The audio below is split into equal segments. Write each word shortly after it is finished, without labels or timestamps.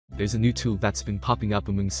There's a new tool that's been popping up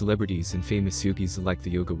among celebrities and famous yogis alike,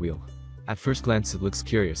 the yoga wheel. At first glance it looks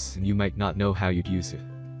curious and you might not know how you'd use it.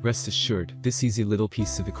 Rest assured, this easy little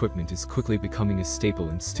piece of equipment is quickly becoming a staple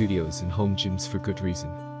in studios and home gyms for good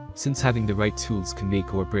reason. Since having the right tools can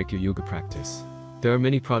make or break your yoga practice. There are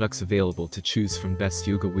many products available to choose from, best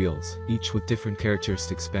yoga wheels, each with different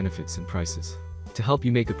characteristics, benefits and prices. To help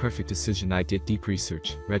you make a perfect decision, I did deep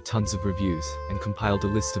research, read tons of reviews, and compiled a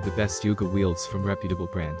list of the best yoga wheels from reputable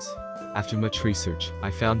brands. After much research,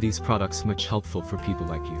 I found these products much helpful for people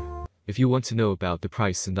like you. If you want to know about the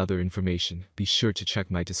price and other information, be sure to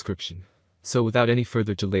check my description. So without any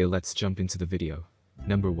further delay, let's jump into the video.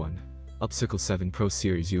 Number 1. Upcircle 7 Pro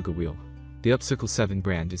Series Yoga Wheel. The Upcircle 7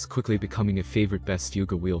 brand is quickly becoming a favorite best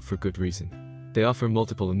yoga wheel for good reason. They offer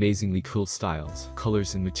multiple amazingly cool styles,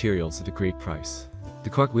 colors and materials at a great price. The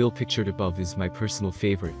cork wheel pictured above is my personal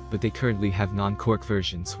favorite, but they currently have non-cork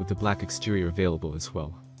versions with the black exterior available as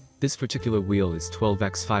well. This particular wheel is 12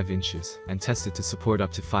 x 5 inches and tested to support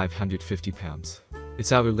up to 550 pounds.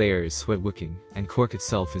 Its outer layer is sweat wicking, and cork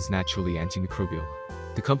itself is naturally antimicrobial.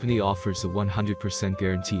 The company offers a 100%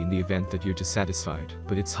 guarantee in the event that you're dissatisfied,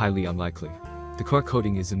 but it's highly unlikely. The cork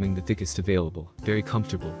coating is among the thickest available, very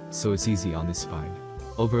comfortable, so it's easy on the spine.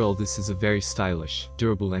 Overall, this is a very stylish,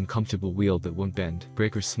 durable and comfortable wheel that won't bend,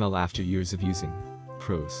 break or smell after years of using.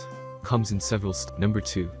 Pros. Comes in several Number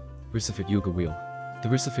 2. Risifit Yoga Wheel. The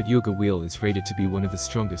Risifit Yoga Wheel is rated to be one of the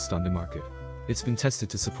strongest on the market. It's been tested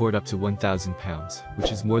to support up to 1,000 pounds,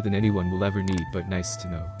 which is more than anyone will ever need, but nice to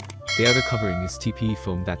know. The outer covering is TPE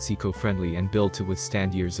foam that's eco-friendly and built to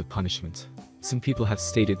withstand years of punishment. Some people have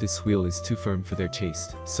stated this wheel is too firm for their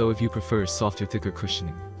taste, so if you prefer softer, thicker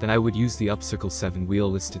cushioning, then I would use the Upcircle 7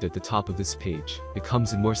 wheel listed at the top of this page. It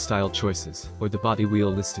comes in more style choices, or the body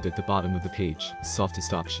wheel listed at the bottom of the page,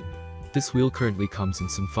 softest option. This wheel currently comes in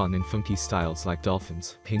some fun and funky styles like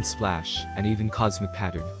dolphins, paint splash, and even cosmic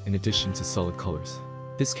pattern, in addition to solid colors.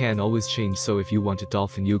 This can always change, so if you want a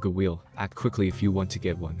dolphin yoga wheel, act quickly if you want to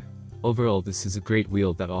get one. Overall, this is a great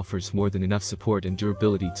wheel that offers more than enough support and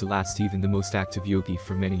durability to last even the most active yogi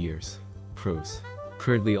for many years. Pros.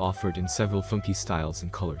 Currently offered in several funky styles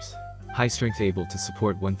and colors. High strength, able to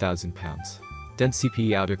support 1,000 pounds. Dense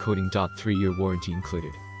CPE outer coating. 3-year warranty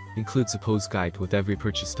included. Includes a pose guide with every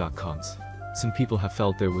purchase. Cons. Some people have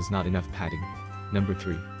felt there was not enough padding. Number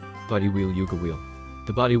 3. Body Wheel Yoga Wheel.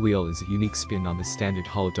 The body wheel is a unique spin on the standard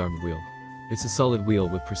hollow Dharma wheel. It's a solid wheel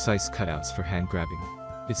with precise cutouts for hand grabbing.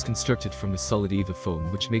 It's constructed from a solid EVA foam,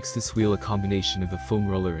 which makes this wheel a combination of a foam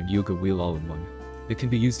roller and yoga wheel all in one. It can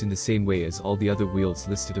be used in the same way as all the other wheels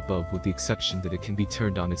listed above, with the exception that it can be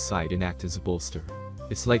turned on its side and act as a bolster.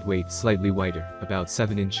 It's lightweight, slightly wider, about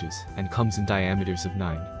 7 inches, and comes in diameters of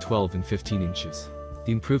 9, 12 and 15 inches.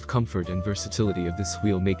 The improved comfort and versatility of this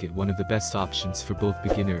wheel make it one of the best options for both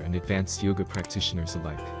beginner and advanced yoga practitioners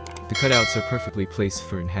alike. The cutouts are perfectly placed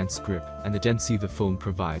for enhanced grip, and the dense EVA foam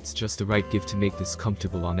provides just the right give to make this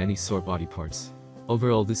comfortable on any sore body parts.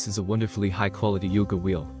 Overall, this is a wonderfully high-quality yoga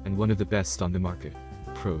wheel, and one of the best on the market.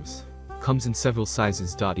 Pros. Comes in several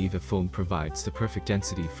sizes. EVA foam provides the perfect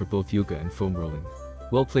density for both yoga and foam rolling.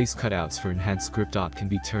 Well-placed cutouts for enhanced grip. Can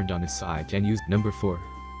be turned on its side and used. Number 4.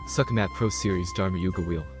 Sukamat Pro Series Dharma Yoga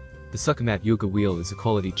Wheel. The Sukamat Yoga Wheel is a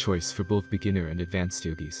quality choice for both beginner and advanced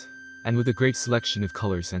yogis. And with a great selection of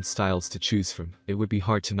colors and styles to choose from, it would be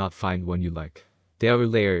hard to not find one you like. The outer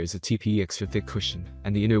layer is a TPE extra thick cushion,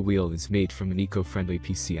 and the inner wheel is made from an eco-friendly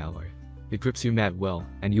PC alloy. It grips your mat well,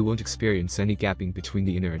 and you won't experience any gapping between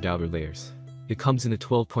the inner and outer layers. It comes in a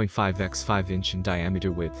 12.5 x 5 inch in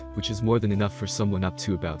diameter width, which is more than enough for someone up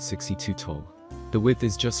to about 62 tall. The width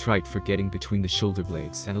is just right for getting between the shoulder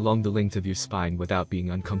blades and along the length of your spine without being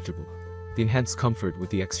uncomfortable. The enhanced comfort with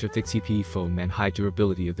the extra thick TPE foam and high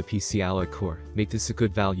durability of the PC alloy core make this a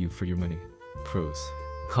good value for your money. Pros.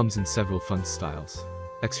 Comes in several fun styles.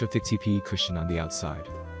 Extra thick TPE cushion on the outside.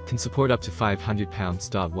 Can support up to 500 pounds.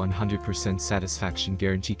 100% satisfaction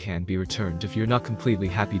guarantee, can be returned if you're not completely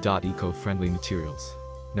happy. Eco-friendly materials.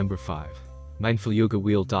 Number 5. Mindful Yoga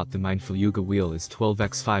Wheel. The Mindful Yoga Wheel is 12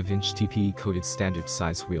 x 5 inch TPE coated standard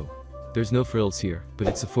size wheel. There's no frills here, but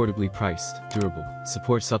it's affordably priced, durable,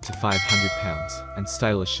 supports up to 500 pounds, and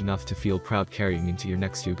stylish enough to feel proud carrying into your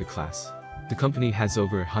next yoga class. The company has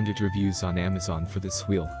over 100 reviews on Amazon for this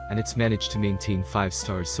wheel, and it's managed to maintain 5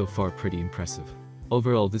 stars so far. Pretty impressive.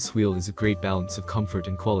 Overall, this wheel is a great balance of comfort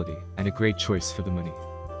and quality, and a great choice for the money.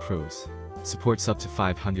 Pros. Supports up to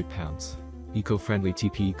 500 pounds. Eco-friendly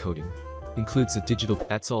TPE coating. Includes a digital.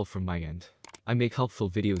 That's all from my end. I make helpful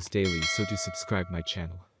videos daily, so do subscribe my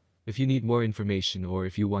channel. If you need more information or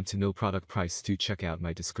if you want to know product price, do check out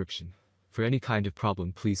my description. For any kind of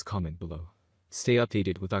problem, please comment below. Stay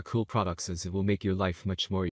updated with our cool products as it will make your life much more